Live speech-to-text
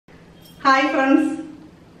Hi friends,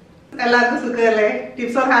 എല്ലാവർക്കും സുഖമല്ലേ?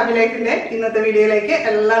 Tips or happy ലൈഫിന്റെ ഇന്നത്തെ വീഡിയോയിലേക്ക്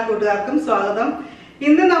എല്ലാ കൂട്ടുകാർക്കും സ്വാഗതം.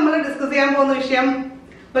 ഇന്ന് നമ്മൾ ഡിസ്കസ് ചെയ്യാൻ പോകുന്ന വിഷയം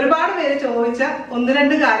ഒരുപാട് പേര് ചോദിച്ച ഒന്ന്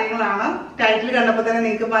രണ്ട് കാര്യങ്ങളാണ്. ടൈറ്റിൽ കണ്ടപ്പോൾ തന്നെ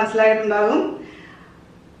നിങ്ങൾക്ക് മനസ്സിലായിട്ടുണ്ടാകും.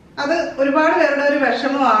 അത് ഒരുപാട് പേരുടെ ഒരു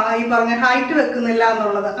വിഷമമാണ് ഈ പറഞ്ഞ ഹൈറ്റ് വെക്കുന്നില്ല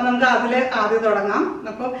എന്നുള്ളത്. നമുക്ക് അതിൽ ആദ്യം തുടങ്ങാം.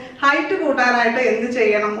 അപ്പോൾ ഹൈറ്റ് കൂട്ടാനായിട്ട് എന്ത്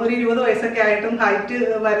ചെയ്യണം? ഒരു 20 വയസ്സൊക്കെ ആയിട്ടും ഹൈറ്റ്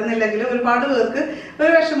വരുന്നില്ലെങ്കിൽ ഒരുപാട് പേർക്ക്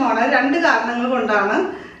ഒരു വിഷമമാണ്. രണ്ട് കാരണങ്ങൾ കൊണ്ടാണ്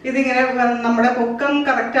ഇതിങ്ങനെ നമ്മുടെ പൊക്കം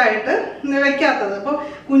കറക്റ്റായിട്ട് വെക്കാത്തത്. അപ്പോൾ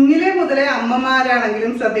കുഞ്ഞിലെ മുതലേ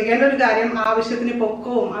അമ്മമാരാണെങ്കിലും ശ്രദ്ധിക്കേണ്ട ഒരു കാര്യം ആവശ്യത്തിന്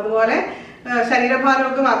പൊക്കവും അതുപോലെ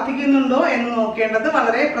ശരീരഭാരമൊക്കെ വർദ്ധിക്കുന്നുണ്ടോ എന്ന് നോക്കേണ്ടത്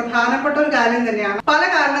വളരെ പ്രധാനപ്പെട്ട ഒരു കാര്യം തന്നെയാണ്. പല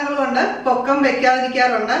കാരണങ്ങൾ കൊണ്ട് പൊക്കം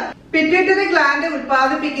വെക്കാതിരിക്കാറുണ്ട്. പിറ്റ്യൂട്ടറി ഗ്ലാൻഡ്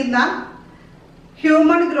ഉൽപ്പാദിപ്പിക്കുന്ന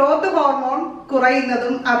ഹ്യൂമൻ ഗ്രോത്ത് ഹോർമോൺ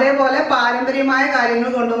കുറയുന്നതും അതേപോലെ പാരമ്പര്യമായ കാര്യങ്ങൾ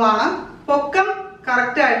കൊണ്ടുമാണ് പൊക്കം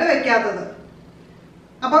കറക്റ്റായിട്ട് വെക്കാത്തത്.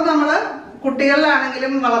 അപ്പൊ നമ്മള്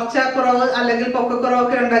കുട്ടികളിലാണെങ്കിലും വളർച്ചാക്കുറവ് അല്ലെങ്കിൽ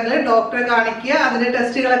പൊക്കക്കുറവൊക്കെ ഉണ്ടെങ്കിൽ ഡോക്ടറെ കാണിക്കുക, അതിന്റെ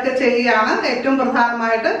ടെസ്റ്റുകളൊക്കെ ചെയ്യുകയാണ് ഏറ്റവും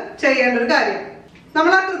പ്രധാനമായിട്ട് ചെയ്യേണ്ട ഒരു കാര്യം.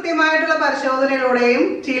 നമ്മൾ ആ കൃത്യമായിട്ടുള്ള പരിശോധനയിലൂടെയും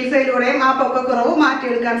ചികിത്സയിലൂടെയും ആ പൊക്കക്കുറവ്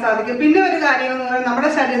മാറ്റിയെടുക്കാൻ സാധിക്കും. പിന്നെ ഒരു കാര്യം എന്ന് പറയുന്നത്, നമ്മുടെ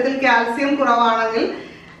ശരീരത്തിൽ കാൽസ്യം കുറവാണെങ്കിൽ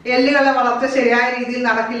എല്ലുകളുടെ വളർച്ച ശരിയായ രീതിയിൽ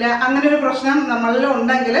നടക്കില്ല. അങ്ങനെ ഒരു പ്രശ്നം നമ്മളിൽ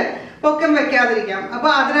ഉണ്ടെങ്കിൽ പൊക്കം വെക്കാതിരിക്കാം. അപ്പൊ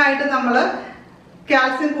അതിനായിട്ട് നമ്മൾ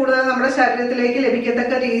കാൽസ്യം കൂടുതൽ നമ്മുടെ ശരീരത്തിലേക്ക്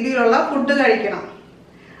ലഭിക്കത്തക്ക രീതിയിലുള്ള ഫുഡ് കഴിക്കണം.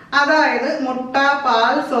 അതായത് മുട്ട,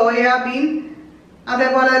 പാൽ, സോയാബീൻ,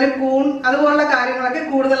 അതേപോലെ തന്നെ കൂൺ, അതുപോലുള്ള കാര്യങ്ങളൊക്കെ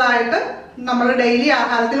കൂടുതലായിട്ട് നമ്മൾ ഡെയിലി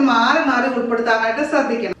ആഹാരത്തിൽ മാറി മാറി ഉൾപ്പെടുത്താനായിട്ട്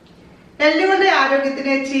ശ്രദ്ധിക്കണം. എല്ലുകളുടെ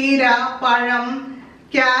ആരോഗ്യത്തിന് ചീര, പഴം,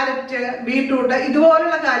 ക്യാരറ്റ്, ബീട്രൂട്ട്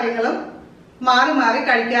ഇതുപോലുള്ള കാര്യങ്ങളും മാറി മാറി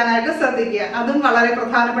കഴിക്കാനായിട്ട് ശ്രദ്ധിക്കുക. അതും വളരെ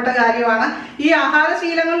പ്രധാനപ്പെട്ട കാര്യമാണ്. ഈ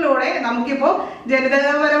ആഹാരശീലങ്ങളിലൂടെ നമുക്കിപ്പോൾ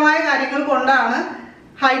ജനിതകപരമായ കാര്യങ്ങൾ കൊണ്ടാണ്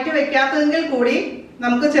ഹൈറ്റ് വെക്കാത്തതെങ്കിൽ കൂടി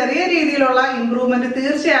നമുക്ക് ചെറിയ രീതിയിലുള്ള ഇമ്പ്രൂവ്മെന്റ്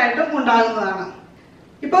തീർച്ചയായിട്ടും ഉണ്ടാകുന്നതാണ്.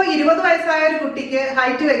 ഇപ്പോൾ 20 വയസ്സായ ഒരു കുട്ടിക്ക്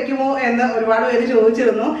ഹൈറ്റ് വെക്കുമോ എന്ന് ഒരുപാട് പേര്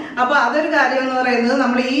ചോദിച്ചിരുന്നു. അപ്പൊ അതൊരു കാര്യം എന്ന് പറയുന്നത്,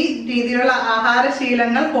 നമ്മൾ ഈ രീതിയിലുള്ള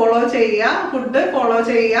ആഹാരശീലങ്ങൾ ഫോളോ ചെയ്യുക, ഫുഡ് ഫോളോ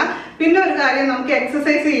ചെയ്യുക. പിന്നെ ഒരു കാര്യം, നമുക്ക്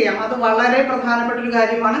എക്സസൈസ് ചെയ്യാം. അത് വളരെ പ്രധാനപ്പെട്ട ഒരു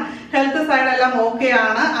കാര്യമാണ്. ഹെൽത്ത് സൈഡ് എല്ലാം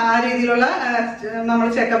ഓക്കെയാണ്. ആ രീതിയിലുള്ള നമ്മൾ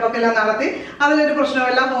ചെക്കപ്പ് ഒക്കെ എല്ലാം നടത്തി അതിലൊരു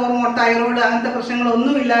പ്രശ്നമില്ല, ഹോർമോൺ, തൈറോയ്ഡ് അങ്ങനത്തെ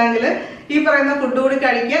പ്രശ്നങ്ങളൊന്നുമില്ല എങ്കിൽ ഈ പറയുന്ന ഫുഡ് കൂടി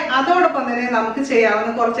കഴിക്കുക. അതോടൊപ്പം തന്നെ നമുക്ക്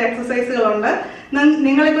ചെയ്യാവുന്ന കുറച്ച് എക്സസൈസുകളുണ്ട്.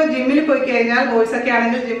 നിങ്ങളിപ്പോൾ ജിമ്മിൽ പോയി കഴിഞ്ഞാൽ, ബോയ്സ് ഒക്കെ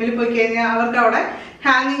ആണെങ്കിൽ ജിമ്മിൽ പോയി കഴിഞ്ഞാൽ അവർക്ക് അവിടെ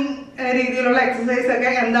ഹാങ്ങിങ് രീതിയിലുള്ള എക്സസൈസ്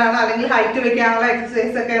ഒക്കെ എന്താണ്, അല്ലെങ്കിൽ ഹൈറ്റ് വെക്കാനുള്ള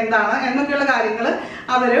എക്സസൈസ് ഒക്കെ എന്താണ് എന്നൊക്കെയുള്ള കാര്യങ്ങൾ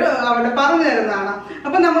അവിടെ പറഞ്ഞു തരുന്നതാണ്.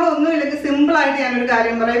 അപ്പൊ നമ്മൾ ഒന്നുമില്ലെങ്കിൽ സിമ്പിൾ ആയിട്ട് ഞാനൊരു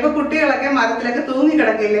കാര്യം പറയാം. ഇപ്പൊ കുട്ടികളൊക്കെ മരത്തിലൊക്കെ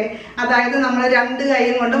തൂങ്ങിക്കിടക്കില്ലേ, അതായത് നമ്മൾ 2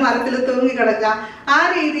 കൈയും കൊണ്ട് മരത്തിൽ തൂങ്ങിക്കിടക്കുക. ആ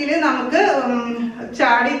രീതിയിൽ നമുക്ക്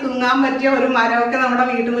ചാടി തൂങ്ങാൻ പറ്റിയ ഒരു മരമൊക്കെ നമ്മുടെ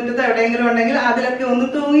വീട്ടുമുറ്റത്ത് എവിടെയെങ്കിലും ഉണ്ടെങ്കിൽ അതിലൊക്കെ ഒന്ന്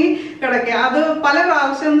തൂങ്ങി കിടക്കുക. അത് പല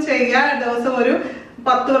പ്രാവശ്യം ചെയ്യുക. ദിവസം ഒരു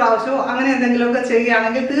 10 പ്രാവശ്യമോ അങ്ങനെ എന്തെങ്കിലുമൊക്കെ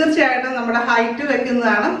ചെയ്യുകയാണെങ്കിൽ തീർച്ചയായിട്ടും നമ്മുടെ ഹൈറ്റ്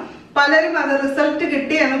വെക്കുന്നതാണ്. പലരും അത് റിസൾട്ട്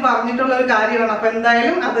കിട്ടി എന്ന് പറഞ്ഞിട്ടുള്ള ഒരു കാര്യമാണ്. അപ്പൊ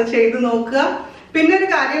എന്തായാലും അത് ചെയ്ത് നോക്കുക. പിന്നെ ഒരു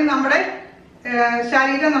കാര്യം, നമ്മുടെ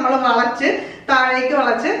ശരീരം നമ്മൾ വളച്ച് താഴേക്ക്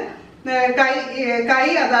വളച്ച് കൈ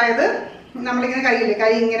അതായത് നമ്മളിങ്ങനെ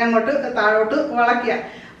കൈ ഇങ്ങനെ അങ്ങോട്ട് താഴോട്ട്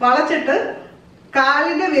വളച്ചിട്ട്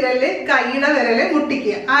കാലിന്റെ വിരല് കൈയുടെ വിരല്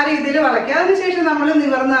മുട്ടിക്കുക. ആ രീതിയിൽ വളയ്ക്കുക. അതിനുശേഷം നമ്മൾ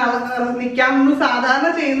നിവർന്ന് നിൽക്കാൻ നമ്മൾ സാധാരണ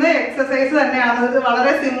ചെയ്യുന്ന എക്സസൈസ് തന്നെയാണ്. ഇത്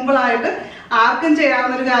വളരെ സിമ്പിൾ ആയിട്ട് ആർക്കും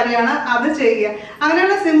ചെയ്യാവുന്ന ഒരു കാര്യമാണ്. അത് ചെയ്യുക.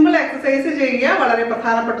 അങ്ങനെയുള്ള സിമ്പിൾ എക്സസൈസ് ചെയ്യുക വളരെ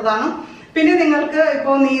പ്രധാനപ്പെട്ടതാണ്. പിന്നെ നിങ്ങൾക്ക്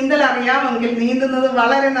ഇപ്പോൾ നീന്തൽ അറിയാമെങ്കിൽ നീന്തുന്നത്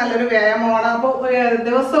വളരെ നല്ലൊരു വ്യായാമമാണ്. അപ്പോൾ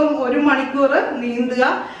ദിവസവും 1 മണിക്കൂർ നീന്തുക.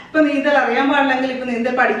 ഇപ്പൊ നീന്തൽ അറിയാൻ പാടില്ലെങ്കിൽ ഇപ്പൊ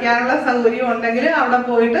നീന്തൽ പഠിക്കാനുള്ള സൗകര്യം ഉണ്ടെങ്കിൽ അവിടെ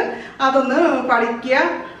പോയിട്ട് അതൊന്ന് പഠിക്കുക.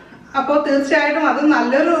 അപ്പോൾ തീർച്ചയായിട്ടും അത്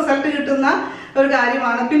നല്ലൊരു റിസൾട്ട് കിട്ടുന്ന ഒരു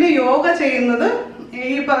കാര്യമാണ്. പിന്നെ യോഗ ചെയ്യുന്നത്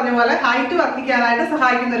ഈ പറഞ്ഞ പോലെ ഹൈറ്റ് വർദ്ധിക്കാനായിട്ട്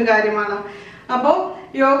സഹായിക്കുന്ന ഒരു കാര്യമാണ്. അപ്പോൾ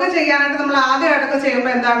യോഗ ചെയ്യാനായിട്ട് നമ്മൾ ആദ്യമായിട്ടൊക്കെ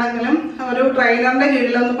ചെയ്യുമ്പോൾ എന്താണെങ്കിലും ഒരു ട്രെയിനറിന്റെ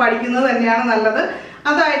കീഴിലൊന്ന് പഠിക്കുന്നത് തന്നെയാണ് നല്ലത്.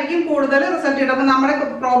 അതായിരിക്കും കൂടുതൽ റിസൾട്ട് കിട്ടും. അപ്പൊ നമ്മുടെ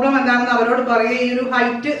പ്രോബ്ലം എന്താണെന്ന് അവരോട് പറയുക. ഈ ഒരു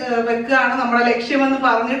ഹൈറ്റ് വെക്കുകയാണ് നമ്മുടെ ലക്ഷ്യമെന്ന്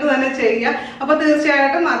പറഞ്ഞിട്ട് തന്നെ ചെയ്യുക. അപ്പൊ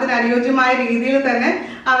തീർച്ചയായിട്ടും അതിനനുയോജ്യമായ രീതിയിൽ തന്നെ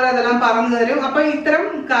അവരതെല്ലാം പറഞ്ഞു തരും. അപ്പൊ ഇത്തരം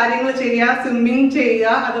കാര്യങ്ങൾ ചെയ്യുക, സ്വിമ്മിങ് ചെയ്യുക,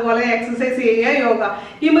 അതുപോലെ എക്സസൈസ് ചെയ്യുക, യോഗ,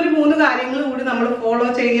 ഈ ഒരു 3 കാര്യങ്ങൾ കൂടി നമ്മൾ ഫോളോ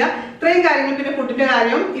ചെയ്യുക. ഇത്രയും കാര്യങ്ങൾ, പിന്നെ ഫുഡിന്റെ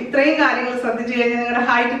കാര്യം, ഇത്രയും കാര്യങ്ങൾ ശ്രദ്ധിച്ചു കഴിഞ്ഞാൽ നിങ്ങളുടെ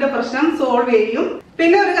ഹൈറ്റിന്റെ പ്രശ്നം സോൾവ് ചെയ്യും.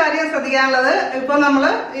 പിന്നെ ഒരു കാര്യം ശ്രദ്ധിക്കാനുള്ളത്, ഇപ്പൊ നമ്മൾ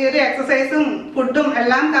ഈ ഒരു എക്സസൈസും ഫുഡും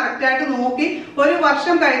എല്ലാം കറക്റ്റ് ആയിട്ട് നോക്കി 1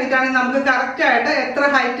 വർഷം കഴിഞ്ഞിട്ടാണ് നമുക്ക് കറക്റ്റ് ആയിട്ട് എത്ര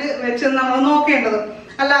ഹൈറ്റ് വെച്ചെന്ന് നമ്മൾ നോക്കേണ്ടത്.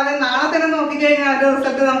 അല്ലാതെ നാളെ തന്നെ നോക്കിക്കഴിഞ്ഞാൽ അതിന്റെ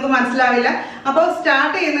റിസൾട്ട് നമുക്ക് മനസ്സിലാവില്ല. അപ്പോൾ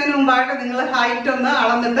സ്റ്റാർട്ട് ചെയ്യുന്നതിന് മുമ്പായിട്ട് നിങ്ങൾ ഹൈറ്റ് ഒന്ന്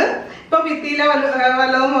അളന്നിട്ട് ഇപ്പൊ ഭിത്തിയിലോ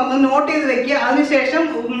വല്ലതും ഒന്ന് നോട്ട് ചെയ്ത് വെക്കുക. അതിനുശേഷം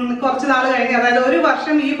കുറച്ച് നാൾ കഴിഞ്ഞ്, അതായത് 1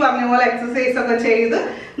 വർഷം ഈ പറഞ്ഞ പോലെ എക്സസൈസ് ഒക്കെ ചെയ്ത്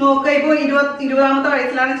നോക്കുക. ഇപ്പോൾ 20ാമത്തെ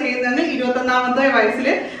വയസ്സിലാണ് ചെയ്യുന്നതെങ്കിൽ 21ാമത്തെ വയസ്സിൽ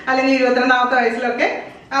അല്ലെങ്കിൽ 22ാമത്തെ വയസ്സിലൊക്കെ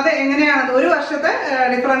അത് എങ്ങനെയാണ് ഒരു വർഷത്തെ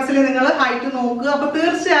ഡിഫറൻസിൽ നിങ്ങൾ ഹൈറ്റ് നോക്കുക. അപ്പൊ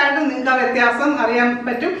തീർച്ചയായിട്ടും നിങ്ങൾക്ക് ആ വ്യത്യാസം അറിയാൻ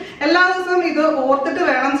പറ്റും. എല്ലാ ദിവസവും ഇത് ഓർത്തിട്ട്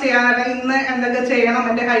വേണം ചെയ്യാനായിട്ട്. ഇന്ന് എന്തൊക്കെ ചെയ്യണം,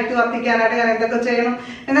 എന്റെ ഹൈറ്റ് വർദ്ധിക്കാനായിട്ട് ഞാൻ എന്തൊക്കെ ചെയ്യണം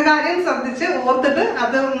എന്ന കാര്യം ശ്രദ്ധിച്ച് ഓർത്തിട്ട്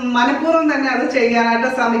അത് മനഃപൂർവ്വം തന്നെ അത്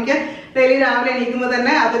ചെയ്യാനായിട്ട് ശ്രമിക്കുക. ഡെയിലി രാവിലെ എണീക്കുമ്പോൾ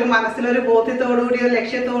തന്നെ അതൊരു മനസ്സിലൊരു ബോധ്യത്തോടുകൂടി ഒരു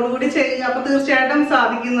ലക്ഷ്യത്തോടുകൂടി ചെയ്യുക. അപ്പൊ തീർച്ചയായിട്ടും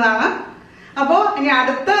സാധിക്കുന്നതാണ്. അപ്പോ ഇനി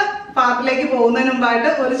അടുത്ത പാർട്ടിലേക്ക് പോകുന്നതിന് മുമ്പായിട്ട്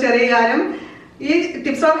ഒരു ചെറിയ കാര്യം, ഈ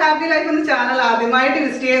ടിപ്സ് ഓഫ് ഹാപ്പി ലൈഫ് എന്ന ചാനൽ ആദ്യമായിട്ട്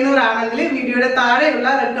വിസിറ്റ് ചെയ്യുന്നവരാണെങ്കിൽ വീഡിയോയുടെ താഴെയുള്ള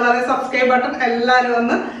റെഡ് കളർ സബ്സ്ക്രൈബ് ബട്ടൺ എല്ലാവരും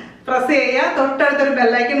ഒന്ന് പ്രസ് ചെയ്യുക. തൊട്ടടുത്തൊരു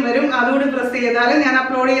ബെല്ലൈക്കൺ വരും, അതുകൂടി പ്രസ് ചെയ്താൽ ഞാൻ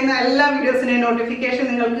അപ്ലോഡ് ചെയ്യുന്ന എല്ലാ വീഡിയോസിന്റെയും നോട്ടിഫിക്കേഷൻ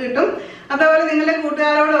നിങ്ങൾക്ക് കിട്ടും. അതുപോലെ നിങ്ങളുടെ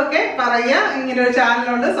കൂട്ടുകാരോടൊക്കെ പറയുക ഇങ്ങനെ ഒരു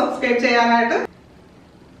ചാനലുണ്ട്, സബ്സ്ക്രൈബ് ചെയ്യാനായിട്ട്.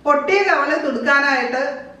 പൊട്ടിയ കവല തുടുക്കാനായിട്ട്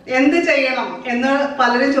എന്ത് ചെയ്യണം എന്ന്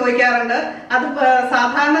പലരും ചോദിക്കാറുണ്ട്. അത്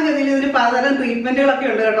സാധാരണഗതിയിൽ ഇതിന് പലതരം ട്രീറ്റ്മെന്റുകളൊക്കെ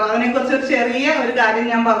ഉണ്ട് കേട്ടോ. അതിനെ കുറിച്ച് ഒരു ചെറിയ ഒരു കാര്യം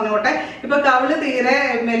ഞാൻ പറഞ്ഞോട്ടെ. ഇപ്പൊ കവിള് തീരെ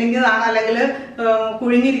മെലിഞ്ഞതാണ്, അല്ലെങ്കിൽ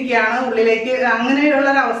കുഴിഞ്ഞിരിക്കുകയാണ് ഉള്ളിലേക്ക്, അങ്ങനെയുള്ള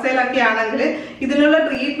ഒരു അവസ്ഥയിലൊക്കെ ആണെങ്കിൽ ഇതിനുള്ള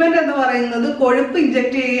ട്രീറ്റ്മെന്റ് എന്ന് പറയുന്നത് കൊഴുപ്പ്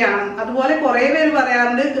ഇഞ്ചക്ട് ചെയ്യുകയാണ്. അതുപോലെ കുറെ പേര്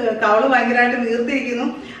പറയാറുണ്ട് കവിള് ഭയങ്കരമായിട്ട് വീർത്തിരിക്കുന്നു,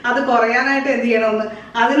 അത് കുറയാനായിട്ട് എന്ത് ചെയ്യണമെന്ന്.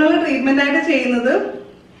 അതിനുള്ള ട്രീറ്റ്മെന്റ് ആയിട്ട് ചെയ്യുന്നത്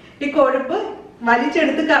ഈ കൊഴുപ്പ്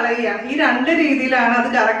വലിച്ചെടുത്ത് കളയുകയാണ്. ഈ രണ്ട് രീതിയിലാണ് അത്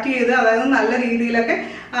കറക്റ്റ് ചെയ്ത്, അതായത് നല്ല രീതിയിലൊക്കെ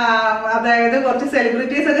അതായത് കുറച്ച്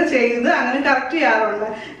സെലിബ്രിറ്റീസ് ഒക്കെ ചെയ്ത് അങ്ങനെ കറക്റ്റ് ചെയ്യാറുണ്ട്.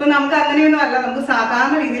 ഇപ്പൊ നമുക്ക് അങ്ങനെയൊന്നും അല്ല, നമുക്ക്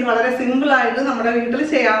സാധാരണ രീതിയിൽ വളരെ സിമ്പിൾ ആയിട്ട് നമ്മുടെ വീട്ടിൽ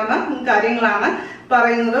ചെയ്യാവുന്ന കാര്യങ്ങളാണ്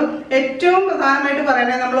പറയുന്നത്. ഏറ്റവും പ്രധാനമായിട്ട്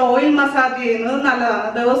പറയുന്നത് നമ്മൾ ഓയിൽ മസാജ് ചെയ്യുന്നത് നല്ലതാണ്.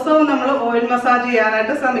 ദിവസവും നമ്മൾ ഓയിൽ മസാജ്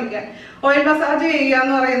ചെയ്യാനായിട്ട് ശ്രമിക്കുക. ഓയിൽ മസാജ് ചെയ്യുക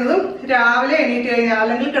എന്ന് പറയുന്നത് രാവിലെ എണീറ്റ് കഴിഞ്ഞാൽ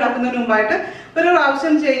അല്ലെങ്കിൽ കിടക്കുന്നതിന് മുമ്പായിട്ട് ഒരു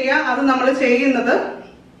പ്രാവശ്യം ചെയ്യുക. അത് നമ്മൾ ചെയ്യുന്നത്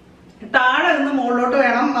താഴെ നിന്ന് മുകളിലോട്ട്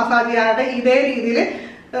വേണം മസാജ് ചെയ്യാനായിട്ട്. ഇതേ രീതിയിൽ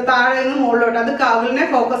താഴെ നിന്ന് മുകളിലോട്ട്, അത് കവിളിനെ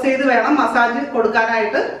ഫോക്കസ് ചെയ്ത് വേണം മസാജ്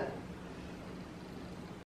കൊടുക്കാനായിട്ട്.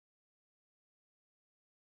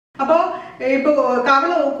 അപ്പോ ഇപ്പൊ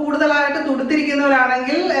കവിള് കൂടുതലായിട്ട്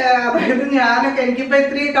തുടുത്തിരിക്കുന്നവരാണെങ്കിൽ, അതായത് ഞാനൊക്കെ എനിക്കിപ്പോ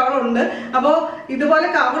ഇത്തിരി കവിളുണ്ട്, അപ്പോ ഇതുപോലെ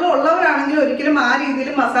കവിള് ഉള്ളവരാണെങ്കിൽ ഒരിക്കലും ആ രീതിയിൽ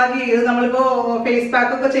മസാജ് ചെയ്ത്, നമ്മളിപ്പോ ഫേസ്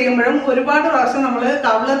പാക്ക് ഒക്കെ ചെയ്യുമ്പോഴും ഒരുപാട് പ്രാവശ്യം നമ്മൾ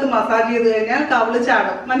കവിളത്ത് മസാജ് ചെയ്ത് കഴിഞ്ഞാൽ കവിള്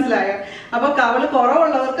ചാടും, മനസ്സിലായോ? അപ്പൊ കവിള്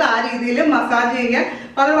കുറവുള്ളവർക്ക് ആ രീതിയിൽ മസാജ് ചെയ്യാൻ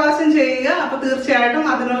പല പ്രാവശ്യം ചെയ്യുക. അപ്പൊ തീർച്ചയായിട്ടും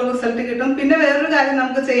അതിനുള്ള റിസൾട്ട് കിട്ടും. പിന്നെ വേറൊരു കാര്യം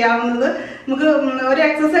നമുക്ക് ചെയ്യാവുന്നത്, നമുക്ക് ഒരു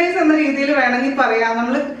എക്സസൈസ് എന്ന രീതിയിൽ വേണമെങ്കിൽ പറയാം.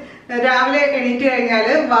 നമ്മൾ രാവിലെ എണീറ്റ്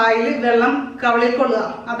കഴിഞ്ഞാല് വായിൽ വെള്ളം കവിളിൽ കൊള്ളുക.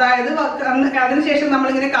 അതായത് അതിനുശേഷം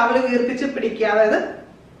നമ്മളിങ്ങനെ കവിള് വീർപ്പിച്ച് പിടിക്കുക. അതായത്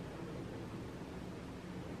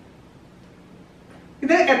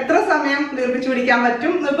ഇത് എത്ര സമയം വീർപ്പിച്ച് പിടിക്കാൻ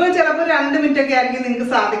പറ്റും? ഇപ്പൊ ചിലപ്പോൾ 2 മിനിറ്റ് ഒക്കെ ആയിരിക്കും നിങ്ങൾക്ക്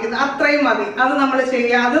സാധിക്കുന്നത്, അത്രയും മതി. അത് നമ്മൾ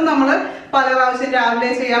ചെയ്യുക. അത് നമ്മൾ പല പ്രാവശ്യം രാവിലെ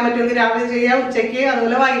ചെയ്യാൻ പറ്റുമെങ്കിൽ രാവിലെ ചെയ്യുക, ഉച്ചയ്ക്ക്,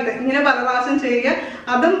 അതുപോലെ വൈകിട്ട്, ഇങ്ങനെ പല പ്രാവശ്യം ചെയ്യുക.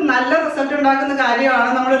 അതും നല്ല റിസൾട്ട് ഉണ്ടാക്കുന്ന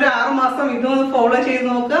കാര്യമാണ്. നമ്മളൊരു 6 മാസം ഇതൊന്ന് ഫോളോ ചെയ്ത്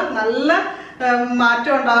നോക്കുക, നല്ല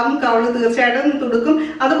മാറ്റം ഉണ്ടാകും. കവിള് തീർച്ചയായിട്ടും തുടുക്കും.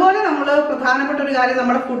 അതുപോലെ നമ്മൾ പ്രധാനപ്പെട്ട ഒരു കാര്യം,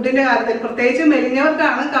 നമ്മുടെ ഫുഡിന്റെ കാര്യത്തിൽ, പ്രത്യേകിച്ച്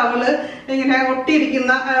മെലിഞ്ഞവർക്കാണ് കവിള് ഇങ്ങനെ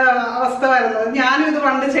ഒട്ടിയിരിക്കുന്ന അവസ്ഥ വരുന്നത്. ഞാനും ഇത്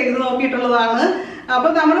പണ്ട് ചെയ്ത് നോക്കിയിട്ടുള്ളതാണ്. അപ്പൊ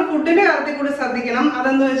നമ്മൾ ഫുഡിന്റെ കാര്യത്തിൽ കൂടി ശ്രദ്ധിക്കണം.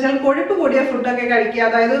 അതെന്ന് വെച്ചാൽ കൊഴുപ്പ് കൂടിയ ഫുഡൊക്കെ കഴിക്കുക.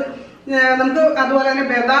 അതായത് നമുക്ക് അതുപോലെ തന്നെ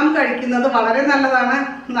ബദാം കഴിക്കുന്നത് വളരെ നല്ലതാണ്,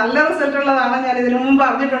 നല്ല റിസൾട്ട് ഉള്ളതാണ്. ഞാൻ ഇതിനു മുമ്പ്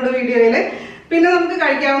പറഞ്ഞിട്ടുണ്ട് വീഡിയോയില്. പിന്നെ നമുക്ക്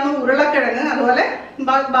കഴിക്കാവുന്ന ഉരുളക്കിഴങ്ങ്, അതുപോലെ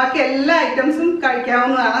ബാക്കി എല്ലാ ഐറ്റംസും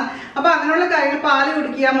കഴിക്കാവുന്നതാണ്. അപ്പൊ അങ്ങനെയുള്ള കാര്യങ്ങൾ, പാല്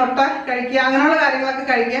കുടിക്കുക, മുട്ട കഴിക്കുക, അങ്ങനെയുള്ള കാര്യങ്ങളൊക്കെ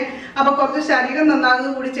കഴിക്കുക. അപ്പൊ കുറച്ച് ശരീരം നന്നാകുക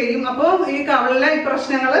കൂടി ചെയ്യും. അപ്പോൾ ഈ കവിളിലെ ഈ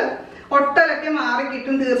പ്രശ്നങ്ങൾ ഒട്ടലൊക്കെ മാറി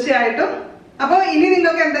കിട്ടും തീർച്ചയായിട്ടും. അപ്പോൾ ഇനി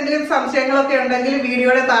നിങ്ങൾക്ക് എന്തെങ്കിലും സംശയങ്ങളൊക്കെ ഉണ്ടെങ്കിൽ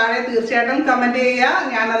വീഡിയോയുടെ താഴെ തീർച്ചയായിട്ടും കമന്റ് ചെയ്യുക,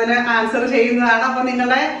 ഞാൻ അതിന് ആൻസർ ചെയ്യുന്നതാണ്. അപ്പൊ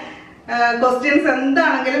നിങ്ങളുടെ ക്വസ്റ്റ്യൻസ്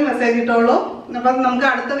എന്താണെങ്കിലും മെസ്സേജ് ഇട്ടോളൂ. അപ്പൊ നമുക്ക്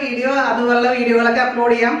അടുത്ത വീഡിയോ അതുപോലുള്ള വീഡിയോകളൊക്കെ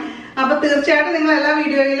അപ്ലോഡ് ചെയ്യാം. അപ്പൊ തീർച്ചയായിട്ടും നിങ്ങൾ എല്ലാ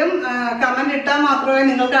വീഡിയോയിലും കമന്റ് ഇട്ടാൽ മാത്രമേ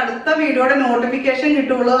നിങ്ങൾക്ക് അടുത്ത വീഡിയോയുടെ നോട്ടിഫിക്കേഷൻ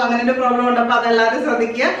കിട്ടുള്ളൂ. അങ്ങനെ ഒരു പ്രോബ്ലം ഉണ്ട്. അപ്പൊ അതെല്ലാവരും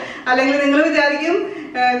ശ്രദ്ധിക്കുക. അല്ലെങ്കിൽ നിങ്ങൾ വിചാരിക്കും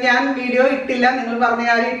ഞാൻ വീഡിയോ ഇട്ടില്ല, നിങ്ങൾ പറഞ്ഞ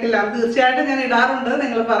കാര്യം ഇട്ടില്ല. തീർച്ചയായിട്ടും ഞാൻ ഇടാറുണ്ട്.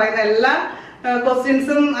 നിങ്ങൾ പറയുന്ന എല്ലാ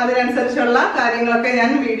ക്വസ്റ്റ്യൻസും അതിനനുസരിച്ചുള്ള കാര്യങ്ങളൊക്കെ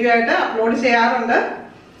ഞാൻ വീഡിയോ ആയിട്ട് അപ്ലോഡ് ചെയ്യാറുണ്ട്.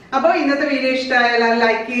 അപ്പോൾ ഇന്നത്തെ വീഡിയോ ഇഷ്ടമായാൽ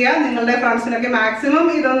ലൈക്ക് ചെയ്യുക, നിങ്ങളുടെ ഫ്രണ്ട്സിനൊക്കെ മാക്സിമം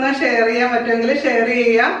ഇതൊന്ന് ഷെയർ ചെയ്യാൻ പറ്റുമെങ്കിൽ ഷെയർ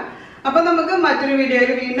ചെയ്യുക. അപ്പൊ നമുക്ക് മറ്റൊരു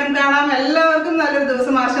വീഡിയോയിൽ വീണ്ടും കാണാം. എല്ലാവർക്കും നല്ലൊരു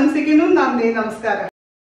ദിവസം ആശംസിക്കുന്നു. നന്ദി, നമസ്കാരം.